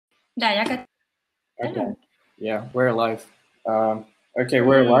Udah ya, Kak. Okay. Yeah, we're live. Okay,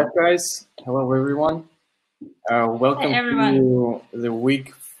 we're live, guys. Hello, everyone. Welcome everyone. to the week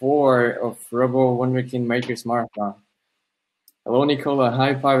 4 of Robo Wunderkind Makers Marathon. Hello, Nicola.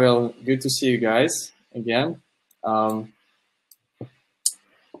 Hi, Pavel. Good to see you guys again.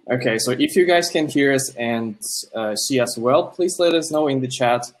 Okay, so if you guys can hear us and see us well, please let us know in the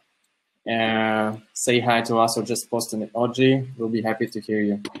chat. Say hi to us or just post an emoji. We'll be happy to hear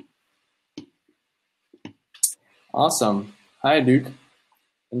you. Awesome. Hi, Duke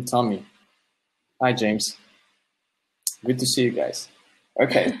and Tommy. Hi, James. Good to see you guys.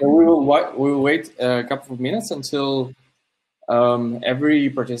 Okay, so we will wait a couple of minutes until every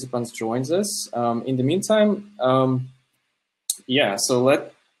participant joins us. In the meantime, yeah, so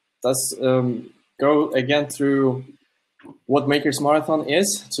let us go again through what Makers Marathon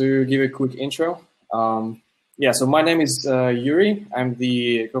is to give a quick intro. Yeah, so my name is Yuri. I'm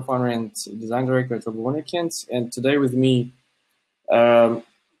the co-founder and design director at Robo Wunderkind, and today with me,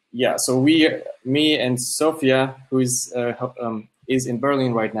 yeah, so me and Sofia, who is in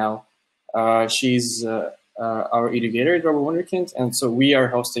Berlin right now. She's our educator at Robo Wunderkind, and so we are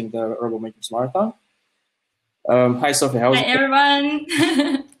hosting the Robo Makers Marathon. Hi, Sofia. Hi, everyone.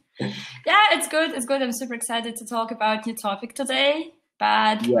 Yeah, it's good. It's good. I'm super excited to talk about new topic today.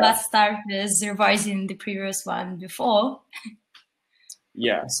 But yeah, let's start with revising the previous one before.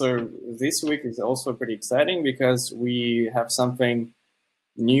 Yeah, so this week is also pretty exciting because we have something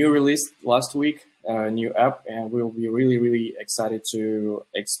new released last week, a new app, and we'll be really, really excited to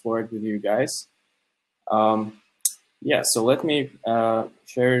explore it with you guys. Yeah, so let me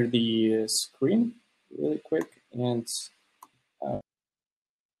share the screen really quick and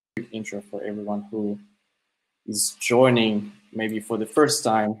quick intro for everyone who is joining maybe for the first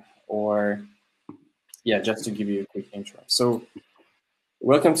time, or yeah, just to give you a quick intro. So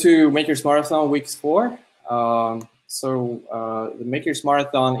welcome to Makers Marathon Week 4. The Makers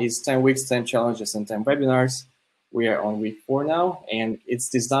Marathon is 10 weeks, 10 challenges, and 10 webinars. We are on week 4 now, and it's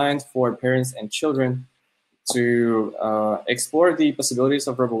designed for parents and children to explore the possibilities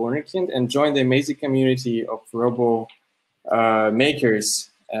of Robo Wunderkind and join the amazing community of Robo makers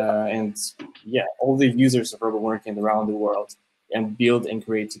and yeah, all the users of Robo Wunderkind around the world, and build and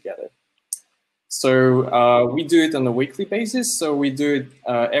create together. So we do it on a weekly basis. So we do it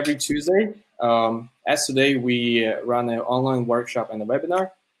every Tuesday. As today, we run an online workshop and a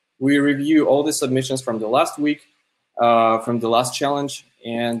webinar. We review all the submissions from the last week, from the last challenge,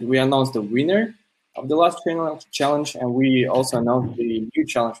 and we announce the winner of the last challenge, and we also announce the new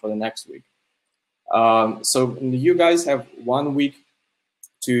challenge for the next week. So you guys have 1 week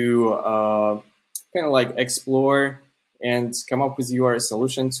to kind of like explore and come up with your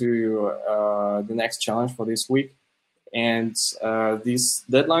solution to the next challenge for this week. And this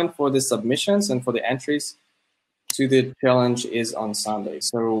deadline for the submissions and for the entries to the challenge is on Sunday.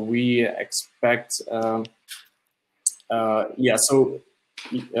 So we expect, yeah, so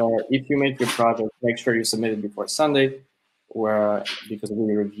if you make your project, make sure you submit it before Sunday, because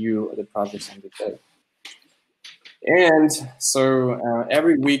we review the projects on the day. And so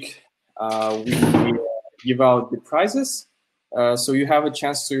every week we give out the prizes. So you have a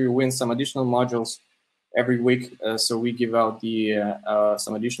chance to win some additional modules every week. So we give out the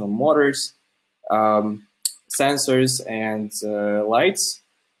some additional motors, sensors, and lights.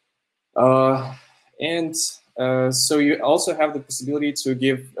 So you also have the possibility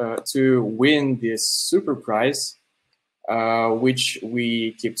to win this super prize, which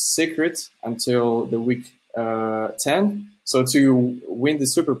we keep secret until the week 10. So to win the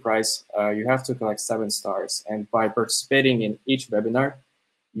super prize, you have to collect 7 stars, and by participating in each webinar,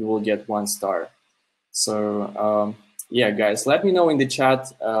 you will get 1 star. So yeah, guys, let me know in the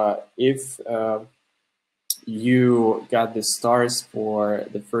chat if you got the stars for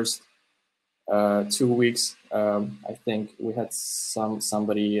the first 2 weeks. I think we had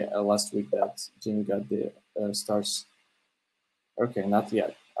somebody last week that didn't get the stars. Okay, not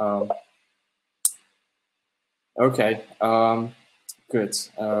yet. Okay, good.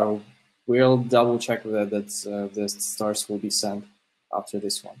 We'll double check that the stars will be sent after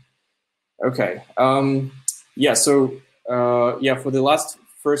this one. Okay. Yeah. So yeah, for the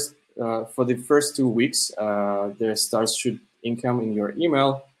first 2 weeks, the stars should income in your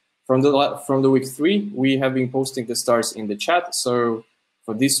email. From the week 3, we have been posting the stars in the chat. So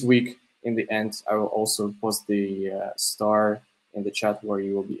for this week, in the end, I will also post the star in the chat where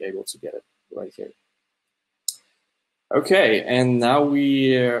you will be able to get it right here. Okay, and now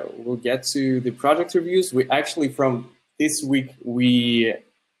we will get to the project reviews. We actually, from this week, we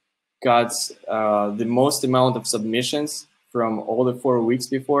got the most amount of submissions from all the 4 weeks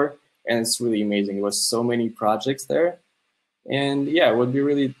before. and it's really amazing. There was so many projects there, and yeah, it would be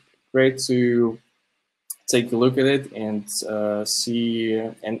really great to take a look at it and see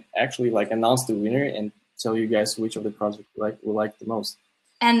and actually like announce the winner and tell you guys which of the projects we like the most.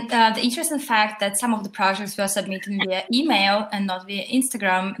 And the interesting fact that some of the projects were submitted via email and not via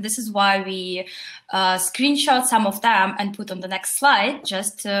Instagram, this is why we screenshot some of them and put on the next slide.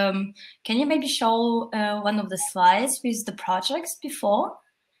 Just can you maybe show one of the slides with the projects before?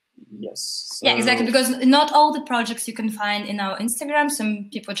 Yes. So, yeah, exactly, because not all the projects you can find in our Instagram. Some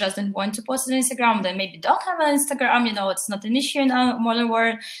people just don't want to post on Instagram. They maybe don't have an Instagram. You know, it's not an issue in our modern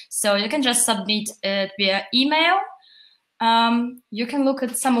world. So you can just submit it via email. You can look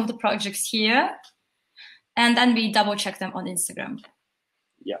at some of the projects here, and then we double check them on Instagram.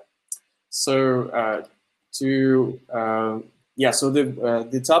 Yeah. So so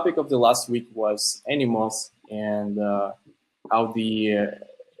the topic of the last week was animals and how the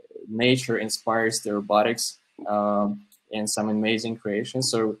nature inspires the robotics and some amazing creations.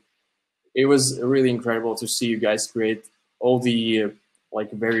 So it was really incredible to see you guys create all the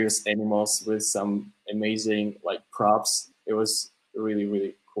like various animals with some amazing like props. It was really,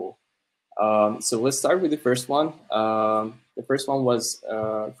 really cool. So let's start with the first one. The first one was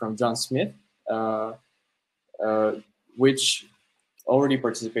from John Smith, which already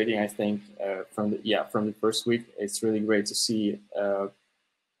participating, I think, from the first week. It's really great to see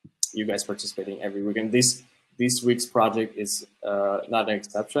you guys participating every week. And this week's project is not an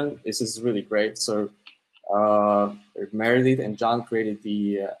exception. This is really great. So Meredith and John created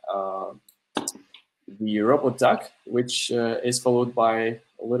the Robo Duck, which is followed by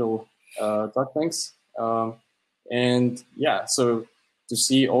a little ducklings. And yeah, so to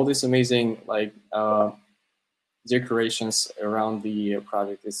see all this amazing like decorations around the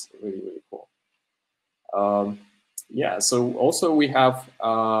project is really, really cool. Yeah, so also we have,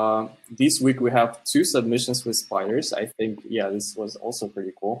 this week we have 2 submissions with spiders. I think, yeah, this was also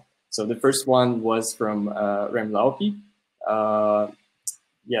pretty cool. So the first one was from Rem Laupi.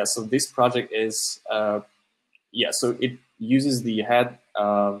 Yeah, so this project is, so it uses the head,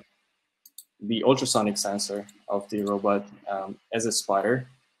 the ultrasonic sensor of the robot as a spider.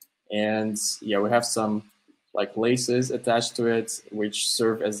 And yeah, we have some like laces attached to it, which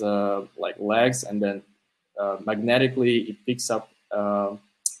serve as like legs, and then magnetically it picks up, I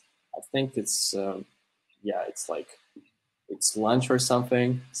think it's, it's like, it's lunch or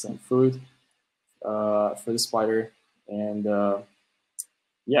something, some food for the spider. And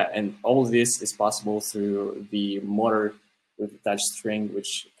yeah, and all of this is possible through the motor with attached string,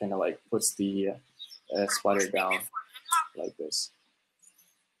 which kind of like puts the spider down like this.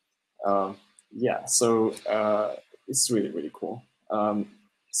 Yeah, so it's really, really cool.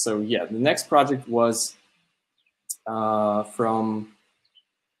 So yeah, the next project was from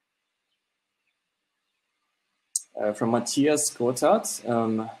Matthias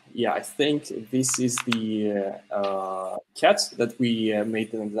Gotthard. Yeah, I think this is the cat that we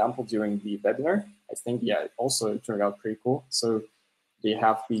made an example during the webinar. I think, yeah, it also turned out pretty cool. So they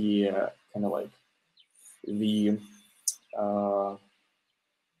have the kind of like the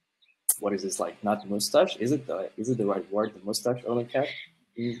what is this, like, not mustache? Is it the right word, the mustache on a cat?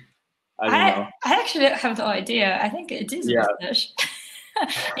 I don't know. I actually have no idea. I think it is a mustache.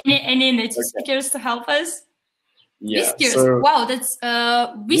 Any native speakers to help us? Yeah, whiskers. So, wow, that's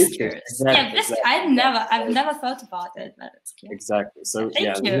whiskers. Exactly, yeah, this, exactly. I've never thought about it, but it's cute. Exactly. So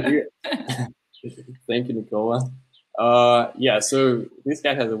Thank you. Thank you, Nicola. Yeah, so this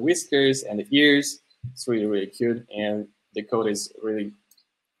cat has the whiskers and the ears. It's really, really cute, and the code is really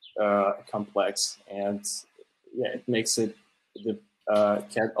complex, and yeah, it makes it the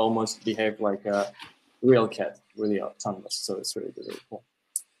cat almost behave like a real cat, really autonomous. So it's really, really cool.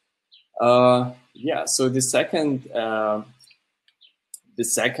 Yeah, so the second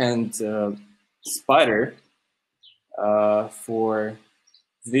spider for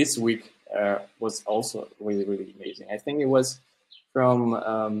this week was also really, really amazing. I think it was from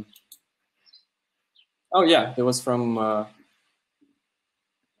oh yeah, it was from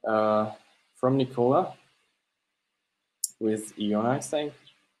Nicola with Iona, I think.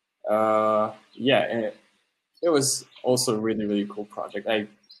 Yeah, and it was also a really, really cool project. I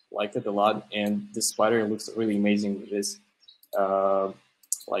liked it a lot, and the spider looks really amazing with this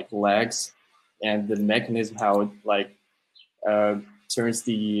like legs and the mechanism, how it like turns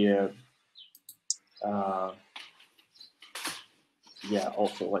the yeah,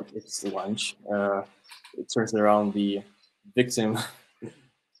 also like its lunch. It turns around the victim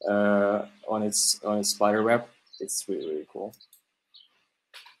on its spider web. It's really, really cool.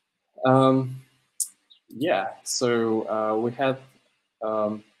 Yeah, so we have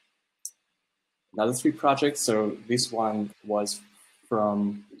another 3 projects. So this one was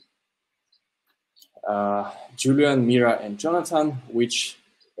from Julian, Mira, and Jonathan, which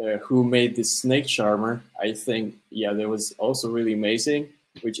who made the snake charmer. I think, yeah, that was also really amazing,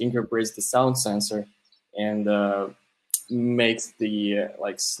 which incorporates the sound sensor and makes the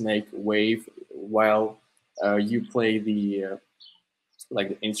like snake wave while you play the like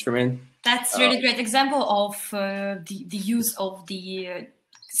the instrument. That's really great example of the use of the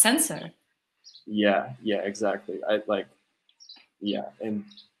sensor. Yeah, exactly. And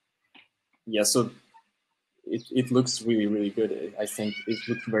yeah, so it looks really good. I think it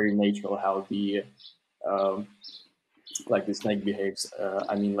looks very natural how the like the snake behaves.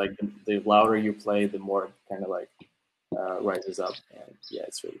 I mean, like the louder you play, the more it kind of like rises up, and yeah,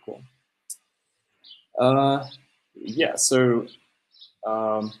 it's really cool. Yeah, so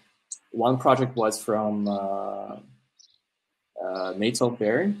one project was from Natal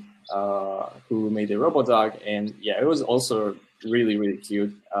Baron, who made the robot dog, and yeah, it was also really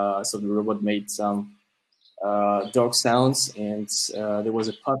cute. So the robot made some dog sounds, and there was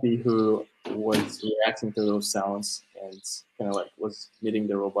a puppy who was reacting to those sounds and kind of like was meeting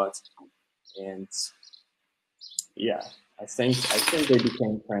the robot. And yeah, I think they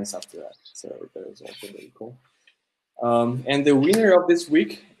became friends after that. So that was also really cool. And the winner of this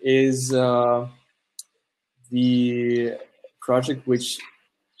week is the project which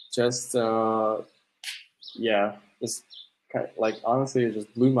just yeah, just kind of, like honestly, it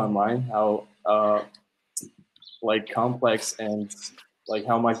just blew my mind how like complex and like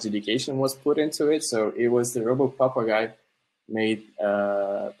how much dedication was put into it. So it was the Robo Papagei made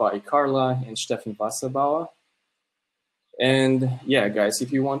by Carla and Stefan Wasserbauer. And yeah, guys,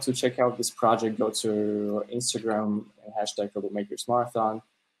 if you want to check out this project, go to Instagram and hashtag RoboMakersMarathon.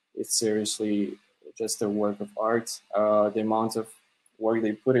 It's seriously just a work of art. The amount of work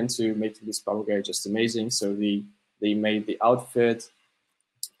they put into making this papagei is just amazing. So they made the outfit,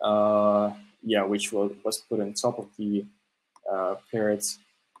 yeah, which was put on top of the parrot,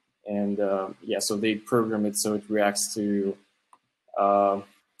 and yeah, so they program it so it reacts to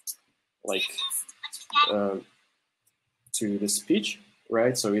like to the speech,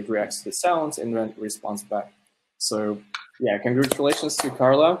 right? So it reacts to the sounds and then responds back. So yeah, congratulations to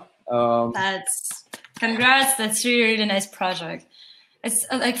Carla. Congrats. That's really nice project. It's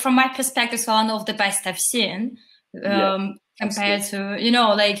like from my perspective, it's one of the best I've seen. Compared to, you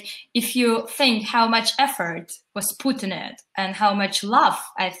know, like if you think how much effort was put in it and how much love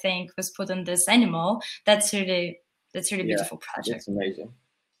I think was put in this animal, that's really beautiful project. It's amazing.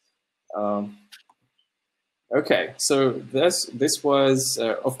 Okay, so this was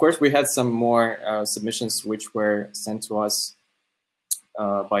of course we had some more submissions which were sent to us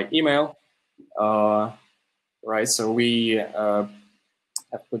by email, right? So we have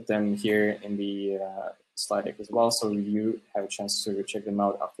put them here in the slide deck as well, so you have a chance to check them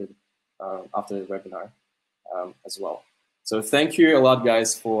out after the webinar as well. So thank you a lot,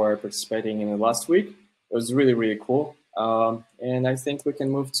 guys, for participating in the last week. It was really cool, and I think we can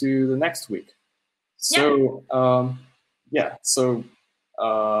move to the next week. So yeah, so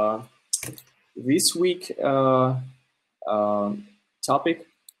this week topic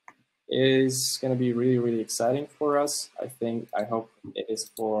is going to be really exciting for us. I hope it is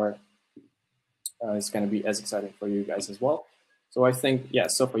for it's going to be as exciting for you guys as well. So I think, yeah,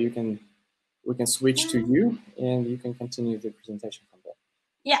 Sofa, we can switch to you and you can continue the presentation from there.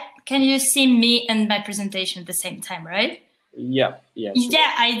 Yeah, can you see me and my presentation at the same time, right? Yeah, sure.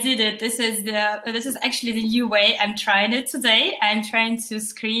 Yeah, I did it. This is actually the new way. I'm trying it today. I'm trying to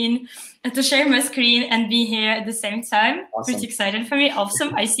share my screen and be here at the same time. Awesome. Pretty excited for me.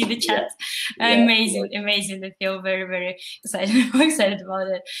 Awesome. I see the chat. Amazing. I feel very excited about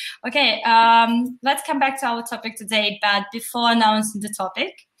it. Okay, let's come back to our topic today. But before announcing the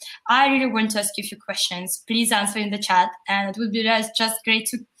topic, I really want to ask you a few questions. Please answer in the chat, and it would be just great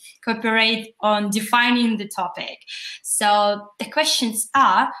to cooperate on defining the topic. So the questions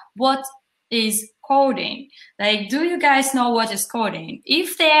are, what is coding? Like, do you guys know what is coding?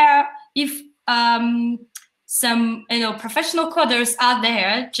 If some professional coders out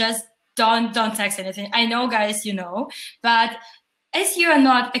there, just don't text anything. I know, guys, you know, but as you are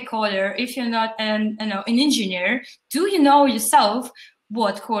not a coder, if you're not an engineer, do you know yourself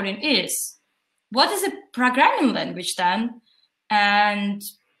what coding is? What is a programming language then? And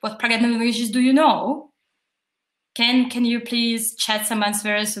what programming languages do you know? Can you please chat some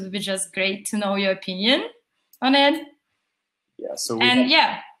answers? It would be just great to know your opinion on it. Yeah, so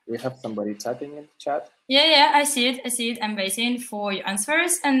we have somebody typing in the chat. Yeah, I see it. I'm waiting for your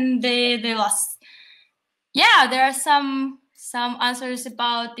answers. And the last, yeah, there are some some answers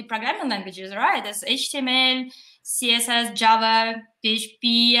about the programming languages, right? That's HTML, CSS, Java,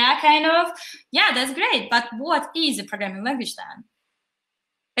 PHP, yeah, kind of. Yeah, that's great. But what is a programming language then?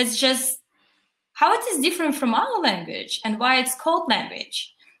 It's just how it is different from our language and why it's called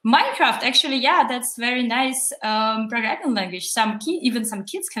language. Minecraft, actually, yeah, that's very nice programming language. Even some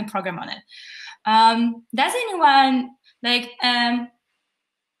kids can program on it. Does anyone like?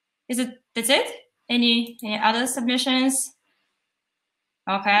 That's it? Any other submissions?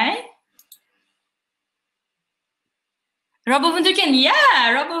 Okay. Robo Wunderkind,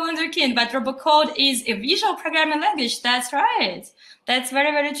 yeah, Robo Wunderkind, but Robocode is a visual programming language. That's right. That's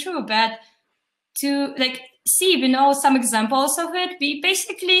very, very true. But to see, we know some examples of it. We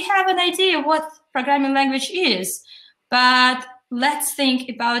basically have an idea what programming language is. But let's think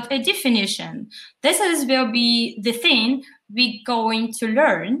about a definition. Will be the thing we're going to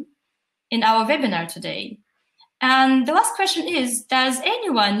learn in our webinar today. And the last question is, does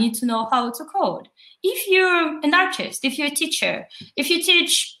anyone need to know how to code? If you're an artist, if you're a teacher, if you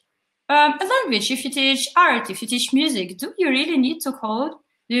teach a language, if you teach art, if you teach music, do you really need to code?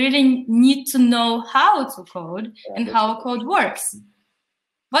 Do you really need to know how to code and how code works?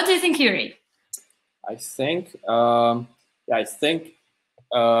 What do you think, Yuri? I think,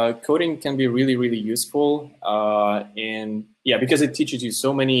 coding can be really, really useful because it teaches you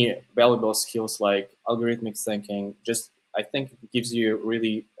so many valuable skills like algorithmic thinking. I think it gives you a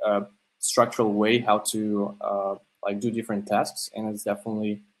really structural way how to do different tasks, and it's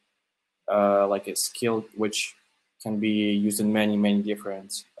definitely a skill which can be used in many, many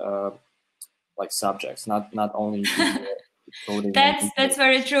different subjects, not only coding. That's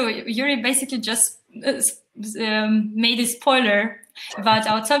very true. Yuri basically just made a spoiler about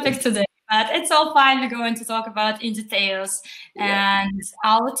our topic today, but it's all fine. We're going to talk about in details. Yeah. And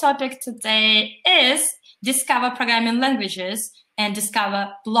our topic today is discover programming languages and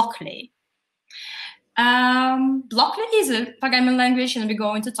discover Blockly. Blockly is a programming language, and we're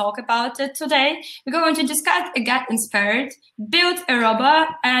going to talk about it today. We're going to discuss get inspired, build a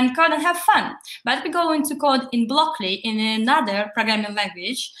robot, and code and have fun. But we're going to code in Blockly in another programming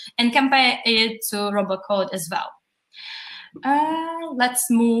language and compare it to robocode as well. Let's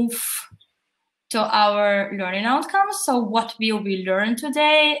move to our learning outcomes. So what will we learn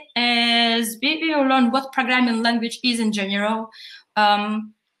today is we will learn what programming language is in general.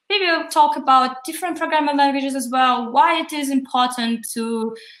 We will talk about different programming languages as well, why it is important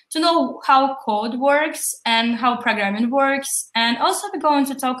to know how code works and how programming works. And also we're going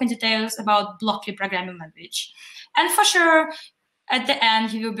to talk in details about Blockly programming language. And for sure, at the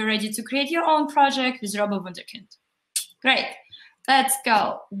end, you will be ready to create your own project with Robo Wunderkind. Great, let's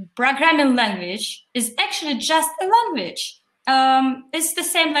go. Programming language is actually just a language. It's the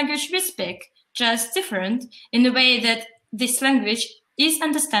same language we speak, just different in the way that this language is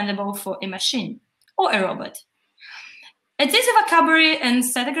understandable for a machine or a robot. It is a vocabulary and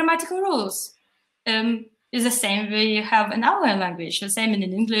set of grammatical rules. It's the same we have in our language, the same in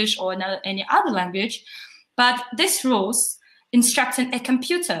English or in any other language. But these rules instructing a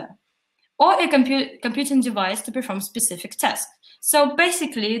computer or a computing device to perform specific tasks. So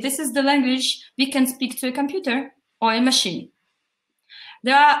basically, this is the language we can speak to a computer or a machine.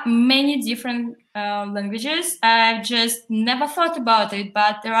 There are many different languages. I've just never thought about it,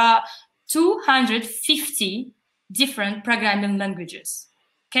 but there are 250 different programming languages.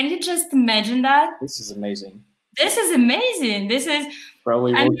 Can you just imagine that? This is amazing. This is amazing. This is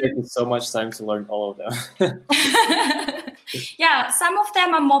probably won't take me so much time to learn all of them. Yeah, some of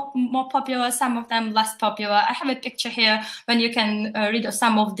them are more popular, some of them less popular. I have a picture here when you can read of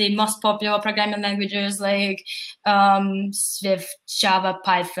some of the most popular programming languages like Swift, Java,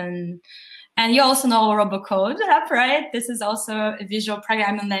 Python. And you also know Robocode, right? This is also a visual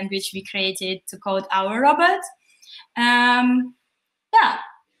programming language we created to code our robot. Yeah.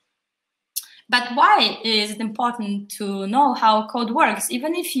 But why is it important to know how code works,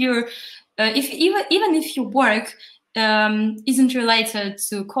 even if you're, even if your work isn't related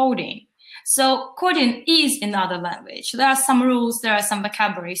to coding? So coding is another language. There are some rules, there are some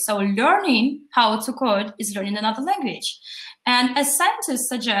vocabulary. So learning how to code is learning another language. And as scientists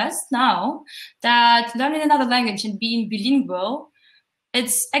suggest now that learning another language and being bilingual,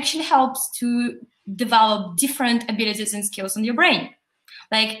 it actually helps to develop different abilities and skills in your brain.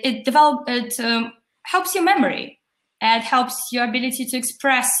 Like it helps your memory. It helps your ability to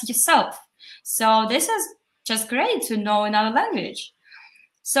express yourself. So this is just great to know another language.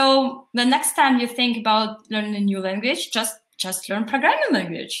 So the next time you think about learning a new language, just learn programming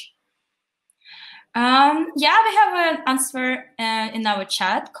language. Yeah, we have an answer in our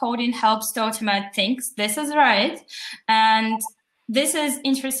chat. Coding helps to automate things. This is right. And this is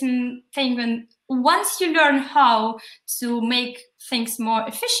interesting thing when once you learn how to make things more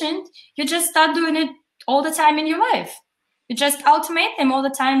efficient, you just start doing it all the time in your life. You just automate them all the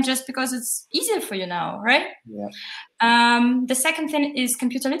time just because it's easier for you now, right? Yeah. The second thing is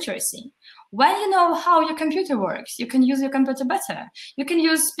computer literacy. When you know how your computer works, you can use your computer better. You can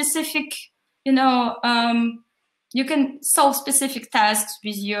use specific, you can solve specific tasks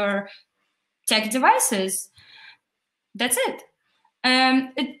with your tech devices. That's it.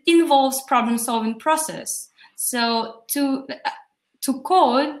 It involves problem-solving process. So to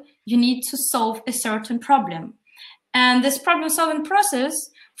code, you need to solve a certain problem. And this problem-solving process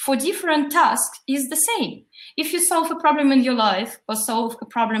for different tasks is the same. If you solve a problem in your life or solve a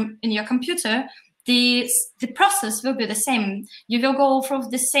problem in your computer, the process will be the same. You will go through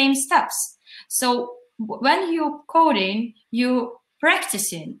the same steps. So when you're coding, you're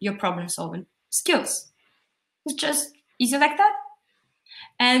practicing your problem-solving skills. It's just easy like that.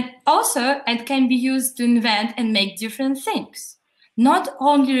 And also, it can be used to invent and make different things. Not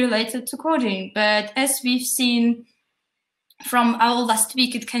only related to coding, but as we've seen from our last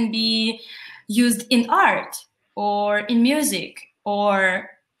week, it can be used in art or in music or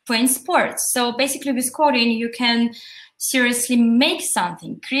playing sports. So basically with coding, you can seriously make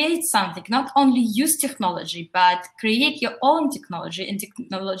something, create something, not only use technology, but create your own technology and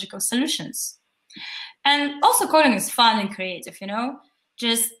technological solutions. And also coding is fun and creative,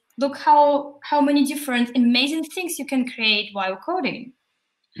 just look how many different amazing things you can create while coding.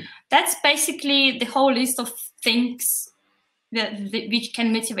 That's basically the whole list of things which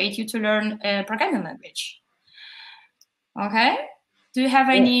can motivate you to learn a programming language. Okay. Do you have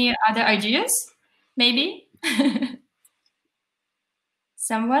any other ideas? Maybe?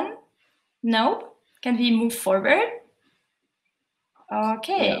 Someone? No? Can we move forward?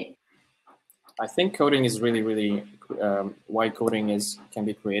 Okay. Yeah. I think coding is really why coding can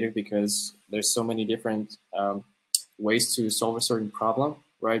be creative, because there's so many different ways to solve a certain problem,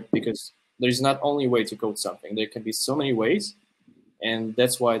 right? Because there's not only a way to code something. There can be so many ways. And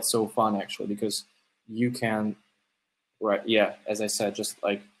that's why it's so fun, actually, because you can, right, yeah, as I said, just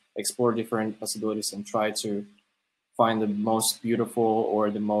like explore different possibilities and try to find the most beautiful or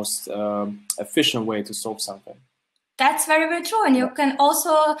the most efficient way to solve something. That's very, very true. And you can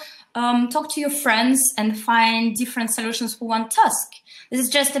also talk to your friends and find different solutions for one task. This is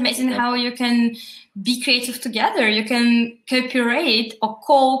just amazing how you can be creative together. You can cooperate or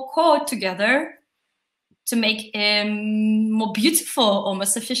co-code together to make a more beautiful,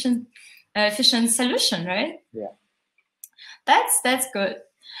 almost efficient solution, right? Yeah. That's good.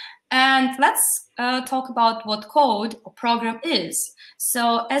 And let's talk about what code or program is.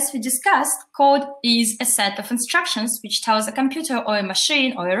 So as we discussed, code is a set of instructions which tells a computer or a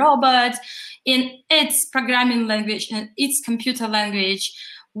machine or a robot in its programming language, in its computer language,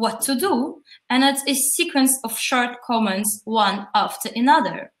 what to do. And it's a sequence of short commands, one after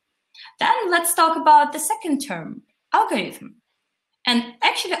another. Then let's talk about the second term, algorithm. And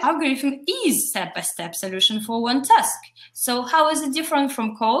actually, algorithm is step-by-step solution for one task. So how is it different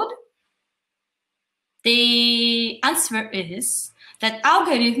from code? The answer is that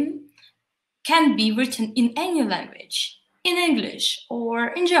algorithm can be written in any language, in English or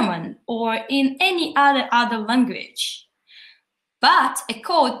in German or in any other language. But a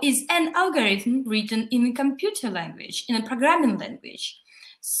code is an algorithm written in a computer language, in a programming language.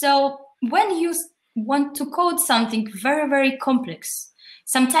 So when you want to code something very, very complex,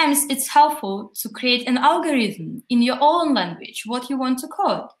 sometimes it's helpful to create an algorithm in your own language, what you want to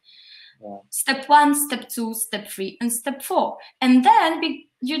code. Yeah. Step 1, step 2, step 3, and step 4. And then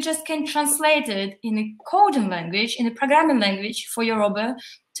you just can translate it in a coding language, in a programming language for your robot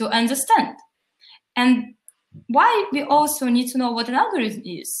to understand. And why we also need to know what an algorithm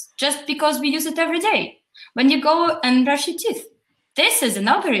is, just because we use it every day. When you go and brush your teeth, this is an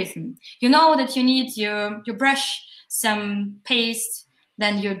algorithm. You know that you need your brush, some paste,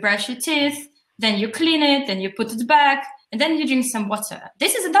 then you brush your teeth, then you clean it, then you put it back, and then you drink some water.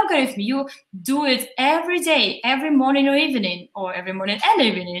 This is an algorithm. You do it every day, every morning or evening, or every morning and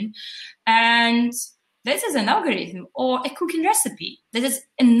evening. And this is an algorithm. Or a cooking recipe. This is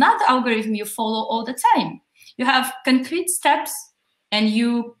another algorithm you follow all the time. You have concrete steps and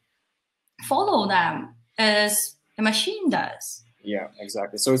you follow them as a machine does. Yeah,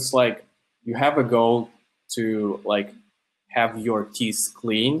 exactly. So it's like you have a goal to like have your teeth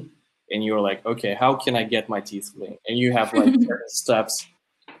clean, and you're like, okay, how can I get my teeth clean? And you have like certain steps,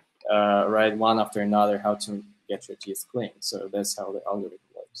 right, one after another, how to get your teeth clean. So that's how the algorithm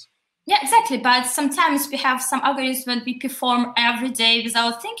works. Yeah, exactly. But sometimes we have some algorithms that we perform every day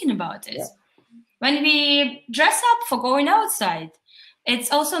without thinking about it. Yeah. When we dress up for going outside,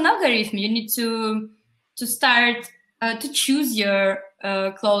 it's also an algorithm. You need to start to choose your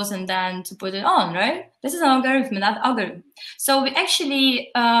clothes and then to put it on, right? This is an algorithm, not algorithm. So we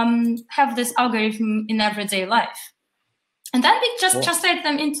actually have this algorithm in everyday life, and then we just translate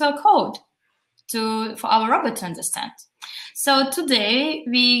them into a code for our robot to understand. So today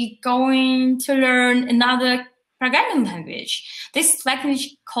we're going to learn another programming language. This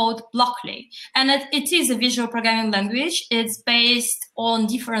language called Blockly, and it is a visual programming language. It's based on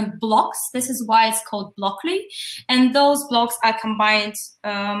different blocks. This is why it's called Blockly, and those blocks are combined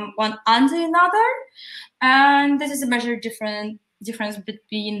one under another. And this is a major difference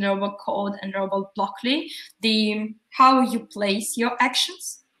between Robo Code and Robo Blockly. How you place your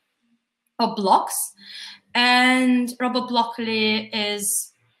actions or blocks. And Robo Blockly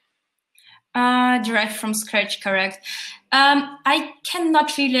is derived from Scratch, correct? I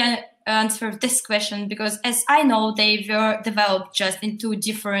cannot really answer this question because, as I know, they were developed just in two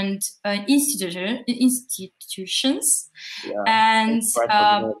different institutions. Yeah, and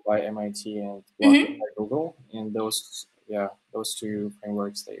developed by MIT and Blockly by Google, and those two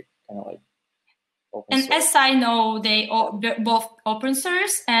frameworks, they kind of like open and source. as I know, they are both open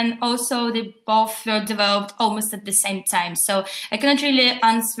source, and also they both were developed almost at the same time. So I cannot really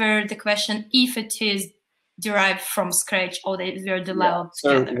answer the question if it is derived from Scratch or they were developed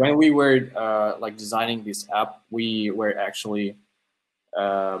together. So when we were like designing this app, we were actually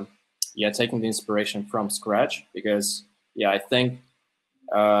taking the inspiration from Scratch, because I think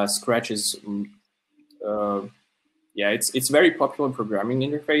Scratch is it's very popular programming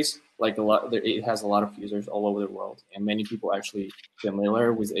interface. Like it has a lot of users all over the world, and many people actually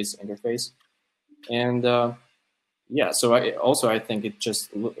familiar with its interface. And so I think it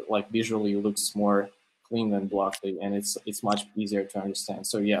just visually looks more clean than Blockly, and it's much easier to understand.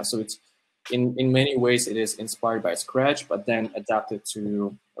 So so it's in many ways it is inspired by Scratch, but then adapted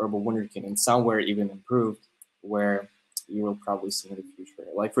to Robo Wunderkind, and somewhere even improved, where you will probably see in the future.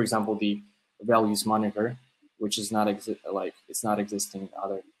 Like, for example, the values monitor, which is not it's not existing in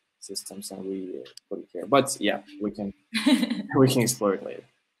other systems, and we put it here. But yeah, we can explore it later.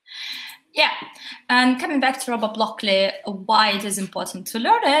 Yeah, and coming back to Robo Blockly, why it is important to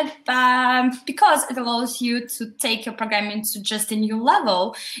learn it, because it allows you to take your programming to just a new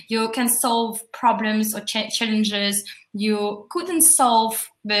level. You can solve problems or challenges you couldn't solve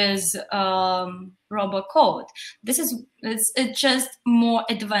with Robo Code. It's just more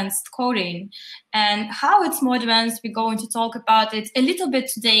advanced coding, and how it's more advanced, we're going to talk about it a little bit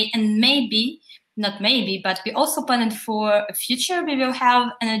today, and not maybe, but we also planned for a future. We will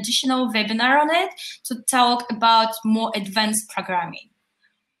have an additional webinar on it to talk about more advanced programming.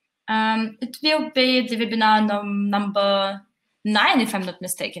 It will be the webinar number 9, if I'm not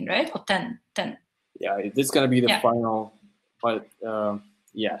mistaken, right? Or 10? Yeah, it's going to be the final, but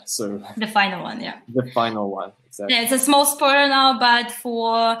so the final one, the final one, exactly. Yeah, it's a small spoiler now, but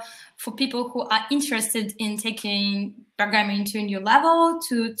for people who are interested in taking programming to a new level,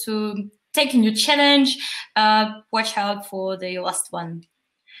 to take a new challenge, watch out for the last one.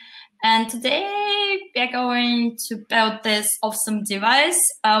 And today we are going to build this awesome device.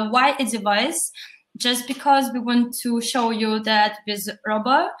 Why a device? Just because we want to show you that with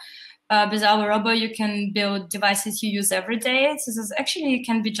our Robo, you can build devices you use every day. So this actually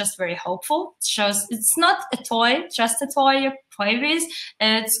can be just very helpful. It shows it's not a toy, just a toy you play with.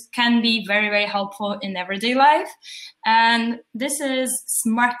 It can be very, very helpful in everyday life. And this is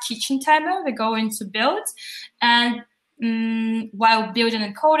smart kitchen timer we're going to build. And while building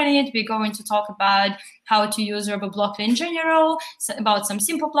and coding it, we're going to talk about how to use Robo Blockly in general, about some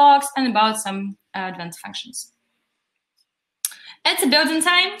simple blocks, and about some advanced functions. It's a building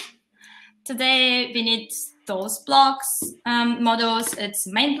time. Today we need those blocks models. It's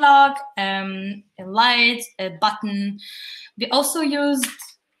main block, a light, a button. We also used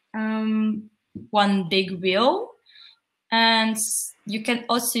one big wheel, and you can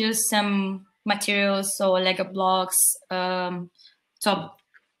also use some materials, so Lego blocks, to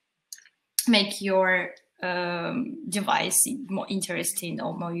make your device more interesting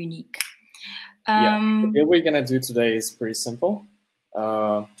or more unique. What we're gonna do today is pretty simple.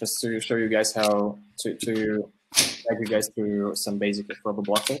 Just to show you guys how to guide you guys through some basic of Robo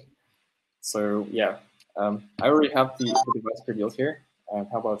Blockly. So I already have the device pre-built here.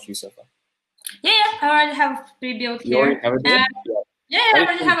 How about you, Sofa? Yeah, I already have pre-built here. You already have it built? I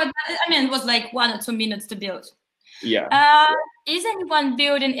already have it. I mean, it was like 1 or 2 minutes to build. Yeah. Is anyone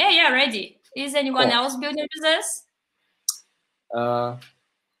building? Yeah, ready. Is anyone else building with this?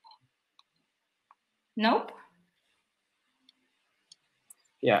 Nope.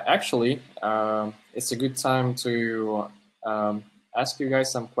 Yeah, actually, it's a good time to ask you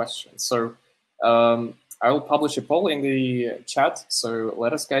guys some questions. So I will publish a poll in the chat. So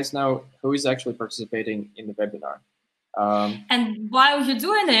let us guys know who is actually participating in the webinar. And while you're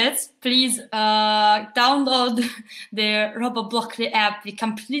doing it, please download the Robo Blockly app. We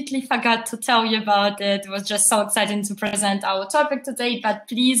completely forgot to tell you about it. It was just so exciting to present our topic today, but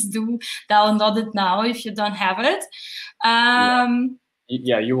please do download it now if you don't have it.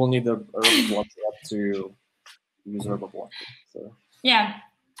 Yeah, you will need the Robo Blockly app to use Robo Blockly. So. Yeah.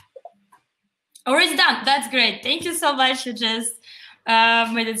 Already done. That's great. Thank you so much. You just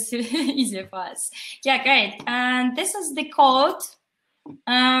made it easier for us. Yeah, great. And this is the code.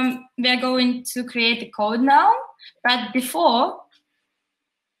 We are going to create the code now. But before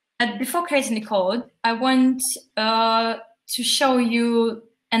creating the code, I want to show you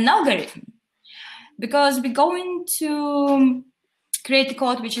an algorithm, because we're going to create a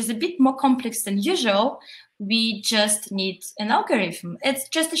code which is a bit more complex than usual. We just need an algorithm. It's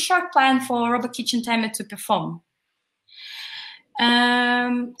just a short plan for Robo Kitchen Timer to perform.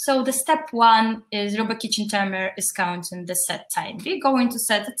 So the step one is Robo Kitchen Timer is counting the set time. We're going to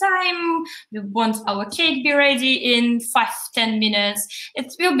set a time. We want our cake be ready in 5-10 minutes.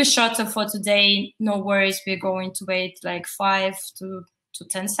 It will be shorter for today. No worries. We're going to wait like 5 to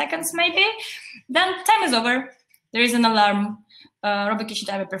 10 seconds maybe. Then time is over. There is an alarm. Robo Kitchen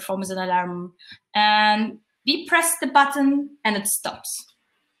Timer performs an alarm. And we press the button and it stops.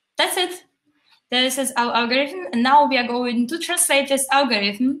 That's it. This is our algorithm, and now we are going to translate this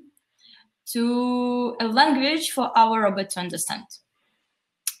algorithm to a language for our robot to understand.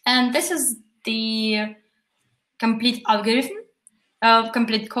 And this is the complete algorithm,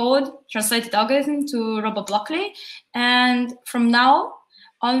 complete code, translated algorithm to Robo Blockly. And from now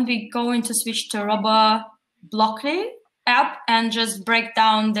on, we're going to switch to Robo Blockly app and just break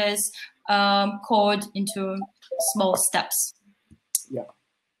down this code into small steps. Yeah.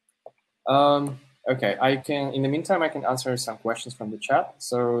 Okay, in the meantime, I can answer some questions from the chat.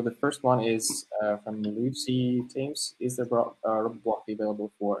 So the first one is from Lucy Thames. Is the Robo Blockly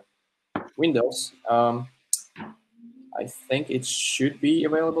available for Windows? I think it should be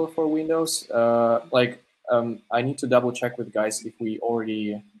available for Windows. I need to double check with guys if we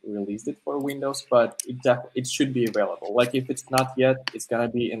already released it for Windows, but it should be available. Like if it's not yet, it's gonna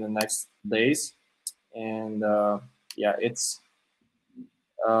be in the next days. And yeah, it's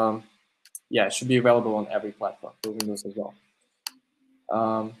yeah, it should be available on every platform for Windows as well.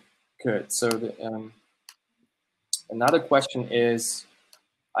 Good. So another question is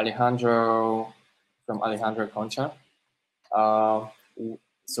Alejandro Concha.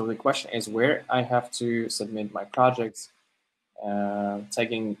 So the question is where I have to submit my projects,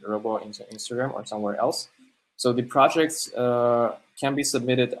 tagging Robo into Instagram or somewhere else. So the projects can be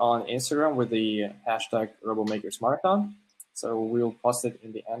submitted on Instagram with the hashtag RoboMakersMarathon. So we'll post it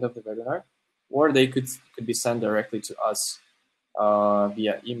in the end of the webinar, or they could be sent directly to us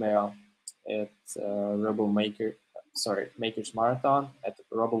via email at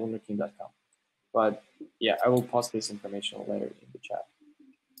makersmarathon@robowunderkind.com. But yeah, I will post this information later in the chat.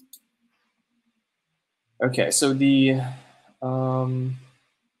 Okay, so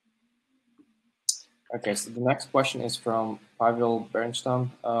okay, so the next question is from Pavel Bernstein.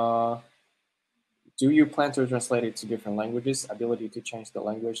 Do you plan to translate it to different languages? Ability to change the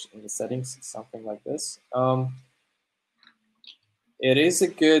language in the settings, something like this. It is a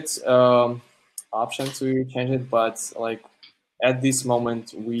good option to change it, but like at this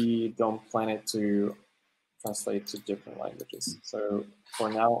moment, we don't plan it to translate to different languages. So for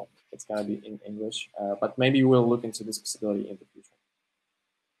now, it's gonna be in English, but maybe we'll look into this possibility in the future.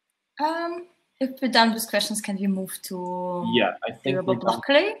 If we're done with questions, can we move to I think Robo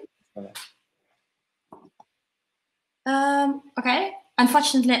Blockly? Okay.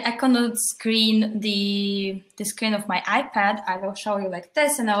 Unfortunately, I cannot screen the screen of my iPad. I will show you like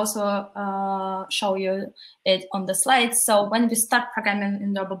this, and I also show you it on the slides. So when we start programming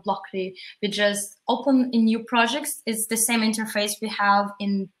in Robo Blockly, we just open in new projects. It's the same interface we have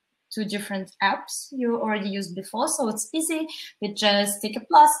in 2 different apps you already used before, so it's easy. We just take a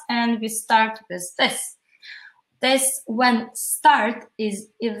plus and we start with this. This when start is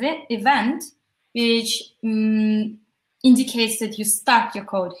event, which indicates that you start your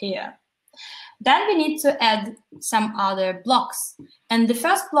code here. Then we need to add some other blocks. And the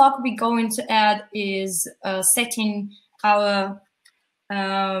first block we're going to add is setting our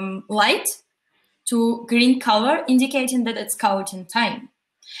light to green color, indicating that it's counting time.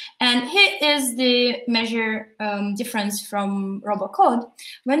 And here is the measure difference from Robo code.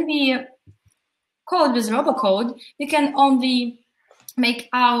 When we code with robocode, we can only make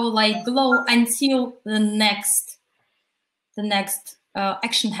our light glow until the next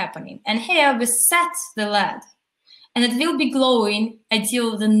action happening. And here we set the LED, and it will be glowing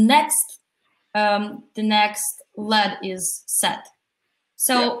until the next LED is set.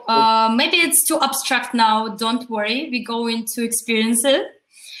 So maybe it's too abstract now. Don't worry, we're going to experience it.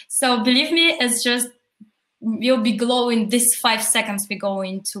 So believe me, it's just will be glowing this 5 seconds we're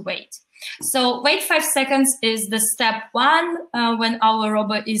going to wait. So wait 5 seconds is the step 1 when our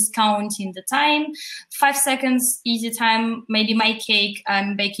robot is counting the time. 5 seconds, easy time. Maybe my cake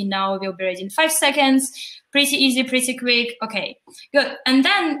I'm baking now will be ready in 5 seconds. Pretty easy, pretty quick. Okay, good. And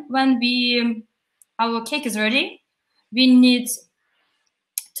then when our cake is ready, we need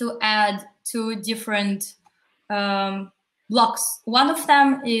to add 2 different blocks. One of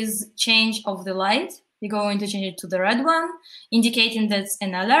them is change of the light. We're going to change it to the red one, indicating that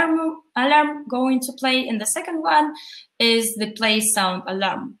an alarm going to play. And the second one is the play sound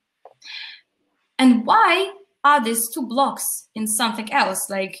alarm. And why are these 2 blocks in something else,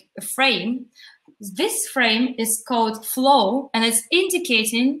 like a frame? This frame is called flow, and it's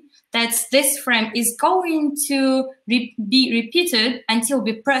indicating that this frame is going to be repeated until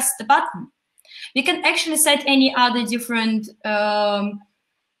we press the button. We can actually set any other different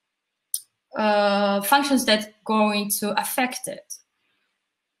functions that are going to affect it.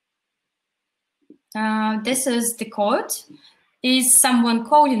 This is the code. Is someone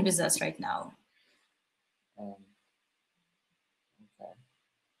coding with us right now? Okay.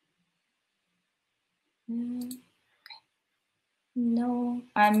 No,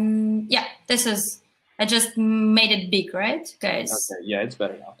 yeah, this is, I just made it big, right, guys? Okay, yeah, it's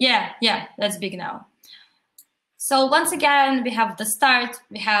better now. Yeah, that's big now. So once again, we have the start,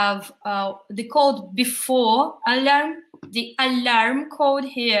 we have the code before alarm, the alarm code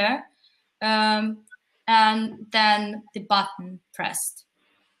here, and then the button pressed.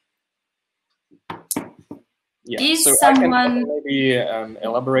 Yeah, so I can maybe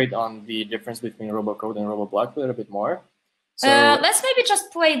elaborate on the difference between RoboCode and Robo Blockly a little bit more. So let's maybe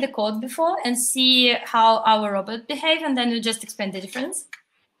just play the code before and see how our robot behave, and then we just explain the difference.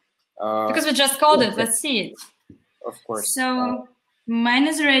 Because we just coded it, let's see it. Of course. So mine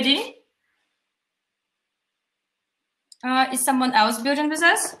is ready. Is someone else building with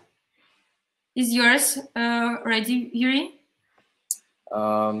us? Is yours ready, Yuri?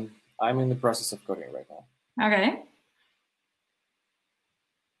 I'm in the process of coding right now. Okay.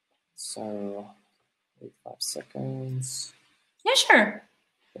 So wait 5 seconds. Yeah, sure.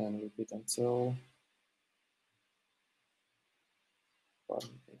 Then repeat until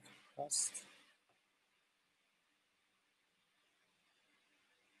button is pressed.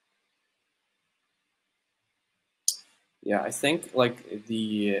 Yeah, I think like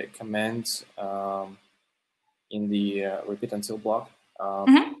the command in the repeat until block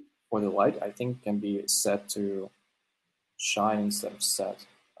for the light, I think can be set to shine instead of set.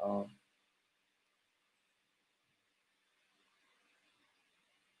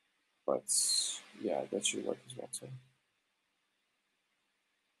 But yeah, that should work as well too.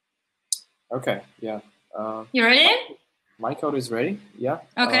 Okay, yeah. You ready? My code is ready. Yeah.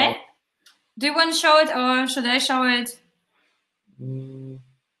 Okay. Do you want to show it, or should I show it?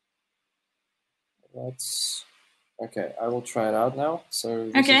 Okay, I will try it out now. So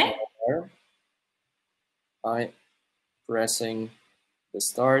this is my alarm. I'm pressing the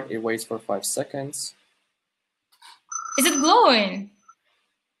start. It waits for 5 seconds. Is it glowing?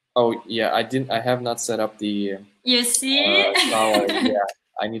 Oh yeah, I have not set up the. You see? Power. Yeah,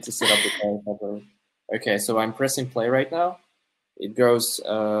 I need to set up the power properly. Okay, so I'm pressing play right now. It goes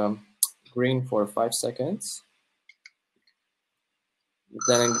green for 5 seconds.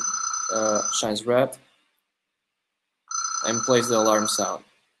 Then it shines red and plays the alarm sound.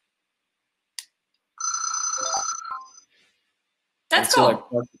 That's cool.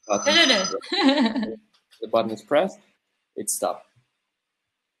 The button is pressed, it stopped.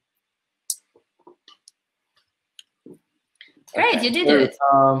 Great, okay. You did it.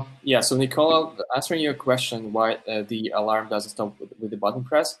 Yeah, so Nicola, answering your question why the alarm doesn't stop with the button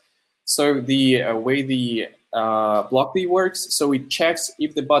press. So the way the Blockly works, so it checks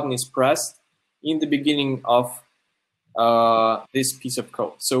if the button is pressed in the beginning of this piece of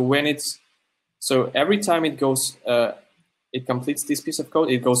code. So every time it goes, it completes this piece of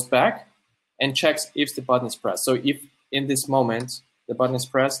code, it goes back and checks if the button is pressed. So if in this moment the button is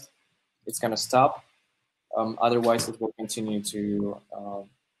pressed, it's gonna stop. Otherwise, it will continue to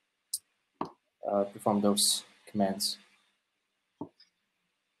perform those commands.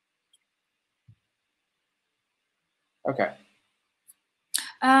 Okay.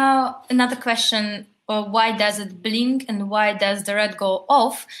 another question. Why does it blink and why does the red go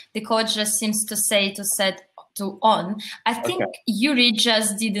off? The code just seems to say to set to on. I think Yuri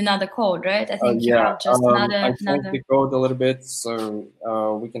just did another code, right? I think you have just I changed the code a little bit, so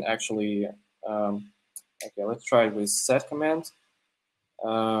we can actually. Okay, let's try it with set command.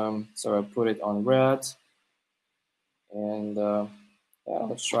 So I put it on red, and yeah,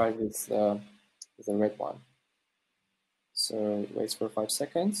 let's try it with the red one. So it waits for 5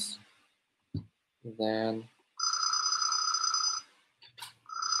 seconds. Then,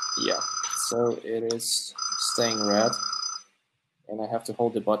 yeah, so it is staying red, and I have to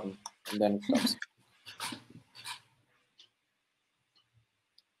hold the button, and then it stops.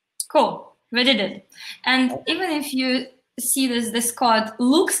 Cool, we did it. And even if you see this code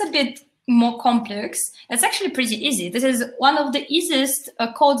looks a bit more complex, it's actually pretty easy. This is one of the easiest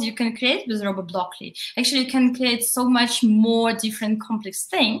codes you can create with Robo Blockly. Actually, you can create so much more different complex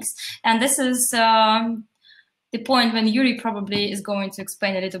things. And this is the point when Yuri probably is going to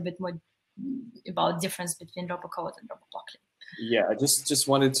explain a little bit more about the difference between Robo Code and Robo Blockly. Yeah, I just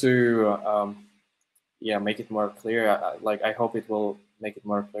wanted to yeah, make it more clear. I hope it will make it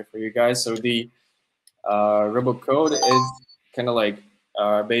more clear for you guys. So the Robo Code is kind of like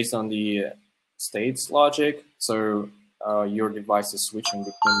based on the states logic. So your device is switching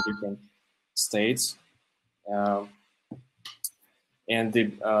between different states. And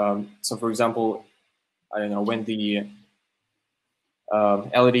the so for example, I don't know, when the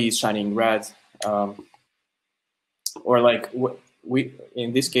LED is shining red, or like we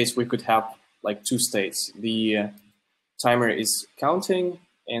in this case we could have like 2 states. The timer is counting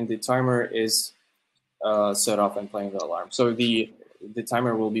and the timer is set off and playing the alarm. So the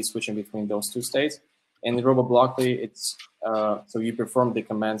timer will be switching between those 2 states. And in Robo Blockly, it's so you perform the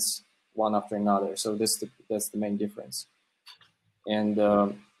commands one after another. So that's the main difference. And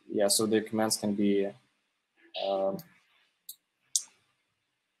yeah, so the commands can be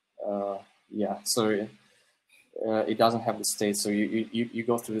yeah. So it doesn't have the state. So you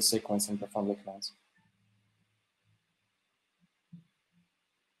go through the sequence and perform the commands.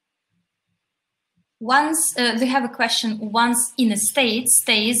 Once they have a question, once in a state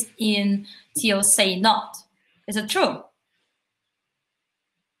stays in till say not. Is it true?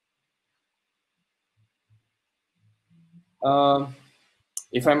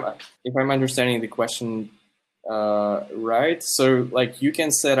 If I'm understanding the question right, so like you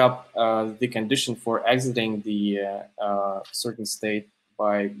can set up the condition for exiting the certain state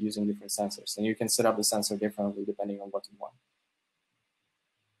by using different sensors, and you can set up the sensor differently depending on what you want.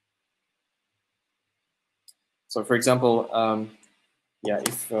 So, for example, yeah,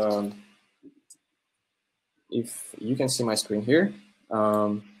 if you can see my screen here,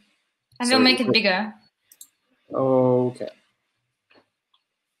 I will make it bigger. Okay.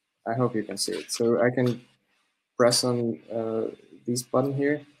 I hope you can see it. So I can press on this button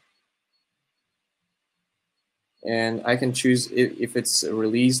here, and I can choose if it's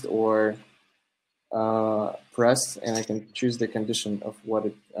released or pressed, and I can choose the condition of what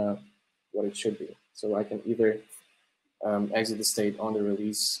it should be. So I can either exit the state on the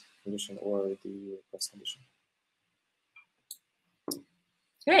release condition or the press condition.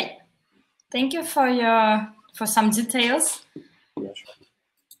 Great. Thank you for some details. Yeah, sure.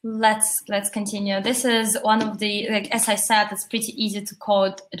 Let's continue. This is one of the, like, as I said, it's pretty easy to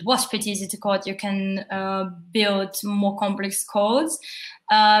code. It was pretty easy to code. You can build more complex codes.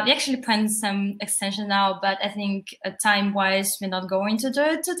 We actually planned some extension now, but I think time-wise, we're not going to do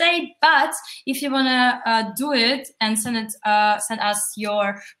it today. But if you wanna do it and send us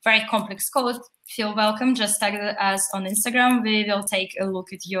your very complex code, feel welcome. Just tag us on Instagram. We will take a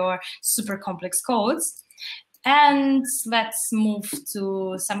look at your super complex codes. And let's move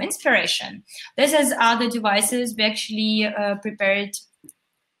to some inspiration. This is other devices we actually prepared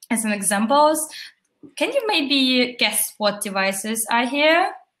as an examples. Can you maybe guess what devices are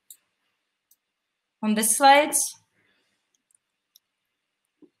here on this slide?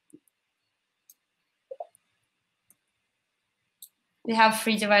 We have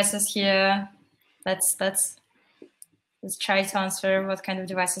 3 devices here. Let's try to answer what kind of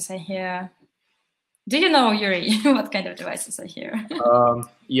devices are here. Do you know, Yuri, what kind of devices are here?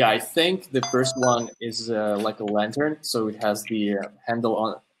 Yeah, I think the first one is like a lantern. So it has the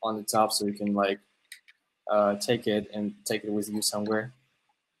handle on the top, so you can like take it with you somewhere.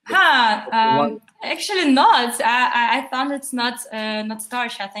 Actually not. I found it's not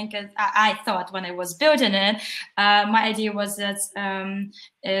storage. I think I thought when I was building it, my idea was that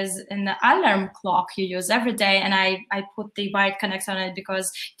is an alarm clock you use every day, and I put the wire connector on it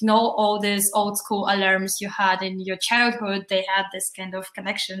because, you know, all these old school alarms you had in your childhood, they had this kind of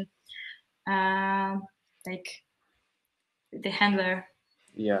connection. like the handler.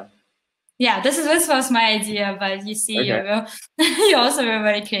 Yeah. Yeah, this was my idea, but you see, Okay. you also were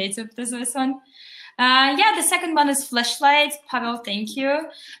very creative with this one. Yeah, the second one is flashlight. Pavel, thank you.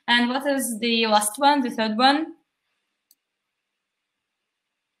 And what is the last one, the third one?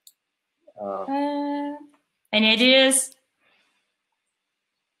 Any ideas?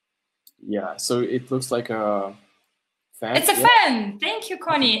 Yeah, so it looks like a fan. It's a fan. Thank you,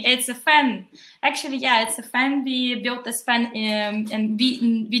 Connie. It's a fan. Actually, yeah, it's a fan. We built this fan and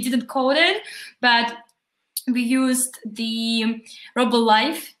we didn't code it, but we used the Robo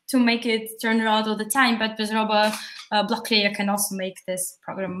Live to make it turn around all the time. But with Robo Blockly, you can also make this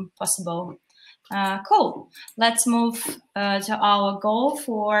program possible. Cool. Let's move to our goal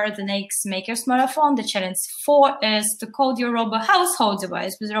for the next Makers Marathon. The challenge 4 is to code your Robo household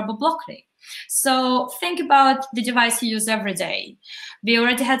device with Robo Blockly. So think about the device you use every day. We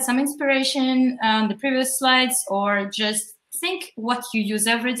already had some inspiration on the previous slides, or just think what you use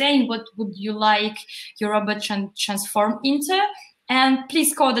every day and what would you like your robot transform into, and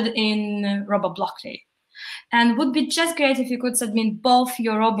please code it in Robo Blockly. And would be just great if you could submit both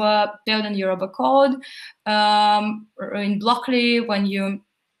your Robo build and your Robo code in Blockly. When you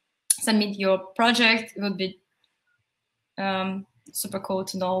submit your project, it would be super cool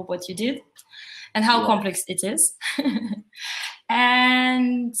to know what you did and how complex it is.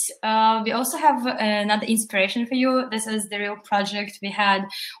 And we also have another inspiration for you. This is the real project we had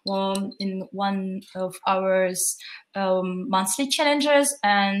in one of our monthly challenges.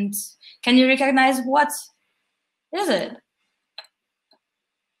 And can you recognize what is it?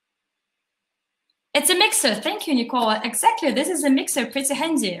 It's a mixer. Thank you, Nicola. Exactly. This is a mixer. Pretty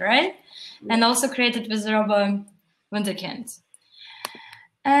handy, right? Yeah. And also created with Robo Wunderkind.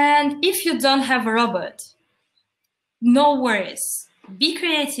 And if you don't have a robot, no worries. Be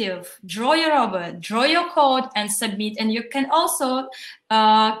creative. Draw your robot, draw your code, and submit. And you can also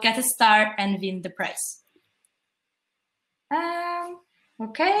get a star and win the prize.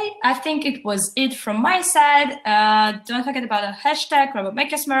 Okay, I think it was it from my side. Don't forget about the hashtag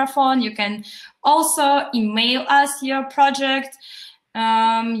RoboMakersMarathon. You can also email us your project.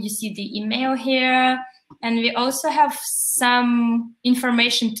 You see the email here. And we also have some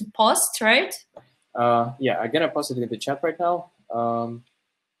information to post, right? Yeah, I'm gonna post it in the chat right now.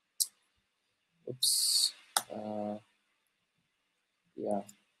 Oops. Yeah,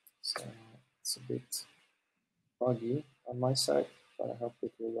 so it's a bit buggy on my side, but I hope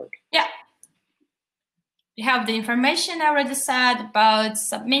it will work. Yeah. You have the information I already said about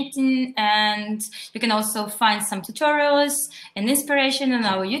submitting, and you can also find some tutorials and inspiration on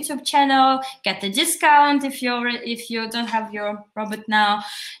our YouTube channel. Get the discount if you don't have your robot now.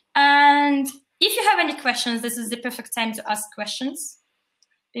 And if you have any questions, this is the perfect time to ask questions.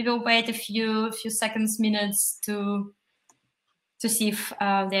 We will wait a few seconds, minutes to see if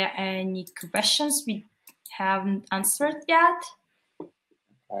there are any questions we haven't answered yet.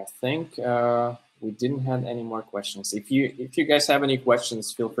 I think we didn't have any more questions. If you guys have any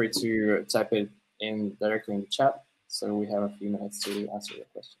questions, feel free to type it in directly in the chat. So we have a few minutes to answer your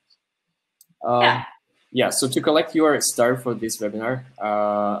questions. Yeah. So to collect your star for this webinar,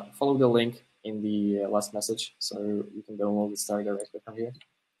 follow the link in the last message, so you can download the star directly from here.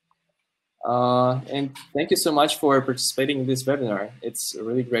 And thank you so much for participating in this webinar. It's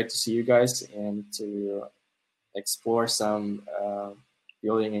really great to see you guys and to explore some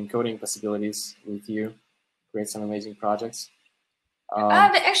building and coding possibilities with you, create some amazing projects. We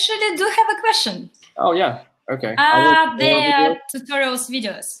actually do have a question. Oh, yeah. Okay. They are tutorials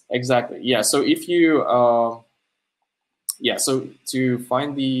videos. Exactly. Yeah. So if you, so to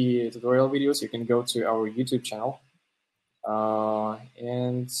find the tutorial videos, you can go to our YouTube channel.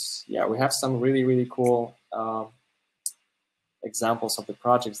 And yeah, we have some really, really cool examples of the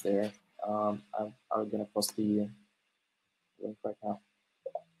projects there. I'm going to post the link right now.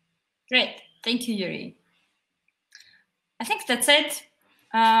 Great. Thank you, Yuri. I think that's it.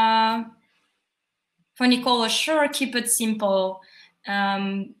 For Nicola, sure, keep it simple.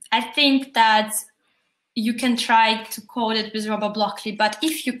 I think that you can try to code it with Robo Blockly, but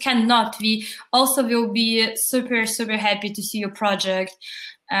if you cannot, we also will be super, super happy to see your project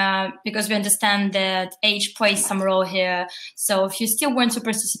because we understand that age plays some role here. So if you still want to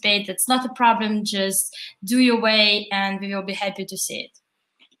participate, that's not a problem. Just do your way and we will be happy to see it.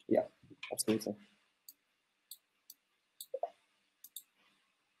 Yeah, absolutely.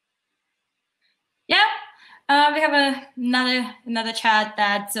 Yeah. We have another chat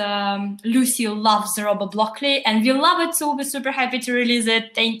that Lucy loves Robo Blockly, and we love it too. We're super happy to release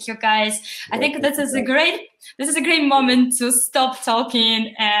it. Thank you, guys. I think this is a great moment to stop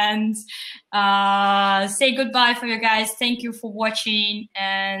talking and say goodbye for you guys. Thank you for watching,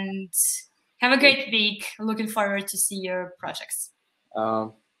 and have a great week. Looking forward to see your projects.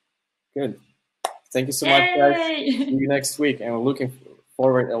 Good. Thank you so much, guys. See you next week, and we're looking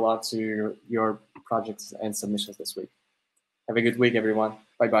forward a lot to your projects and submissions this week. Have a good week, everyone.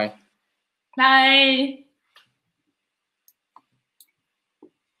 Bye-bye. Bye.